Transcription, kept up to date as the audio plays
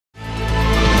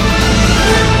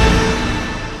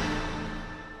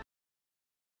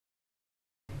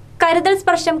കരുതൽ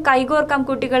സ്പർശം കൈകോർക്കാം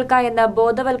കുട്ടികൾക്കായി എന്ന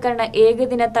ബോധവൽക്കരണ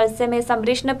ഏകദിന തത്സമയ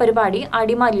സംരക്ഷണ പരിപാടി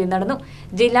അടിമാലിയിൽ നടന്നു.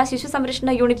 ജില്ലാ ശിശു സംരക്ഷണ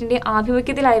യൂണിറ്റിന്റെ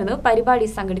ആഭിമുഖ്യത്തിലായിരുന്നു പരിപാടി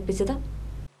സംഘടിപ്പിച്ചത്.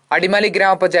 അടിമാലി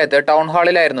ഗ്രാമപഞ്ചായത്ത് ടൗൺ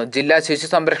ഹാളിലായിരുന്നു ജില്ലാ ശിശു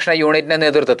സംരക്ഷണ യൂണിറ്റിന്റെ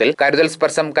നേതൃത്വത്തിൽ കരുതൽ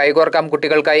സ്പർശം കൈകോർക്കാം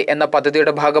കുട്ടികൾക്കായി എന്ന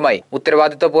പദ്ധതിയുടെ ഭാഗമായി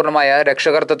ഉത്തരവാദിത്വപൂർണ്ണമായ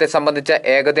രക്ഷകർത്തത്തെ സംബന്ധിച്ച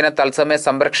ഏകദിന തത്സമയ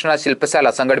സംരക്ഷണ ശില്പശാല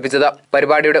സംഘടിപ്പിച്ചത്.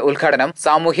 പരിപാടിയുടെ ഉദ്ഘാടനം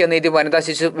സാമൂഹ്യനീതി വനിതാ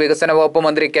ശിശു വികസന വകുപ്പ്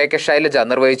മന്ത്രി കെ ശൈലജ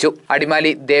നിർവഹിച്ചു.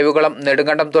 അടിമാലി, ദേവികുളം,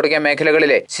 നെടുങ്കണ്ടം തുടങ്ങിയ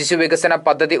മേഖലകളിലെ ശിശു വികസന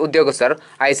പദ്ധതി ഉദ്യോഗസ്ഥർ,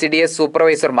 ICDS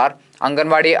സൂപ്പർവൈസർമാർ,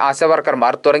 അംഗൻവാടി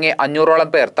ആശാവർക്കർമാർ തുടങ്ങി 500ഓളം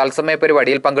പേർ തത്സമയ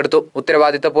പരിപാടിയിൽ പങ്കെടുത്തു.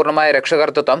 ഉത്തരവാദിത്തപൂർണ്ണമായ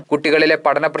രക്ഷകർത്തൃത്വം, കുട്ടികളിലെ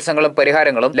പഠന പ്രശ്നങ്ങളും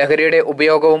പരിഹാരങ്ങളും, ലഹരിയുടെ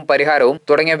ഉപയോഗവും പരിഹാരവും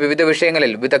തുടങ്ങിയ വിവിധ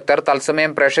വിഷയങ്ങളിൽ വിദഗ്ധർ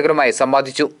തത്സമയം പ്രേക്ഷകരുമായി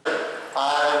സംവാദിച്ചു.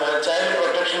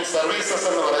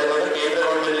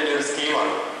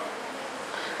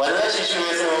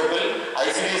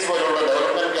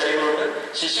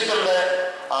 ശിശുക്കളുടെ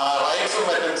റൈറ്റ്സും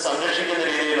മറ്റും സംരക്ഷിക്കുന്ന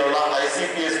രീതിയിലുള്ള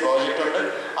ICPS പ്രോജക്റ്റ് ഉണ്ട്.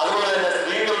 അതുപോലെ തന്നെ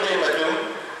സ്ത്രീകളുടെയും മറ്റും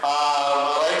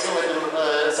റൈറ്റ്സും മറ്റും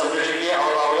സംരക്ഷിക്കുകയും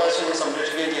അവരുടെ അവകാശങ്ങൾ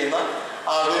സംരക്ഷിക്കുകയും ചെയ്യുന്ന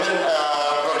വിമൻ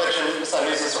പ്രൊട്ടക്ഷൻ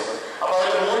സർവീസസ് ഉണ്ട്. അപ്പോൾ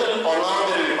അതിൽ മൂന്നിൽ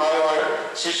ഒന്നാമതൊരു വിഭാഗമാണ്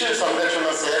ശിശു സംരക്ഷണ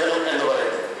സേവനം എന്ന്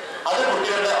പറയുന്നത്. അത്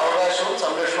കുട്ടികളുടെ അവകാശവും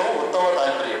സംരക്ഷണവും ഉത്തമ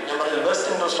താല്പര്യവും, ഞാൻ പറഞ്ഞത് best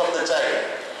interest of the child.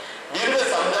 വിവിധ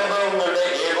സംരംഭങ്ങളുടെ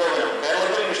ഏകോപനം,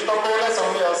 കേരളത്തിൽ ഇഷ്ടംപോലെ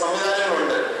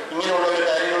സംവിധാനങ്ങളുണ്ട്. ഇങ്ങനെയുള്ള ഒരു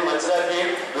കാര്യങ്ങൾ മനസ്സിലാക്കുകയും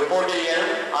റിപ്പോർട്ട് ചെയ്യാനും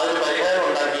അതിന് പരിഹാരം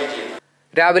ഉണ്ടാക്കുകയും ചെയ്യും.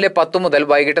 രാവിലെ 10 മുതൽ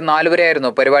വൈകിട്ട് 4 വരെയായിരുന്നു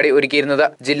പരിപാടി ഒരുക്കിയിരുന്നത്.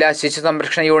 ജില്ലാ ശിശു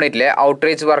സംരക്ഷണ യൂണിറ്റിലെ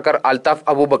ഔട്ട്റീച്ച് വർക്കർ അൽത്താഫ്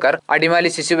അബൂബക്കർ, അടിമാലി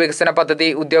ശിശു വികസന പദ്ധതി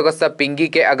ഉദ്യോഗസ്ഥ പിങ്കി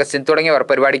കെ അഗസ്റ്റിൻ തുടങ്ങിയവർ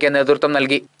പരിപാടിക്ക് നേതൃത്വം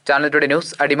നൽകി. Channel today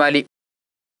news, Adimali.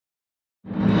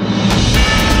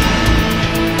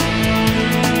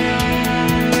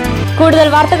 കൂടുതൽ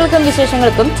വാർത്തകൾക്കും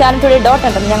വിശേഷങ്ങൾക്കും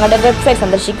channeltoday.in ഞങ്ങളുടെ വെബ്സൈറ്റ്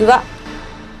സന്ദർശിക്കുക.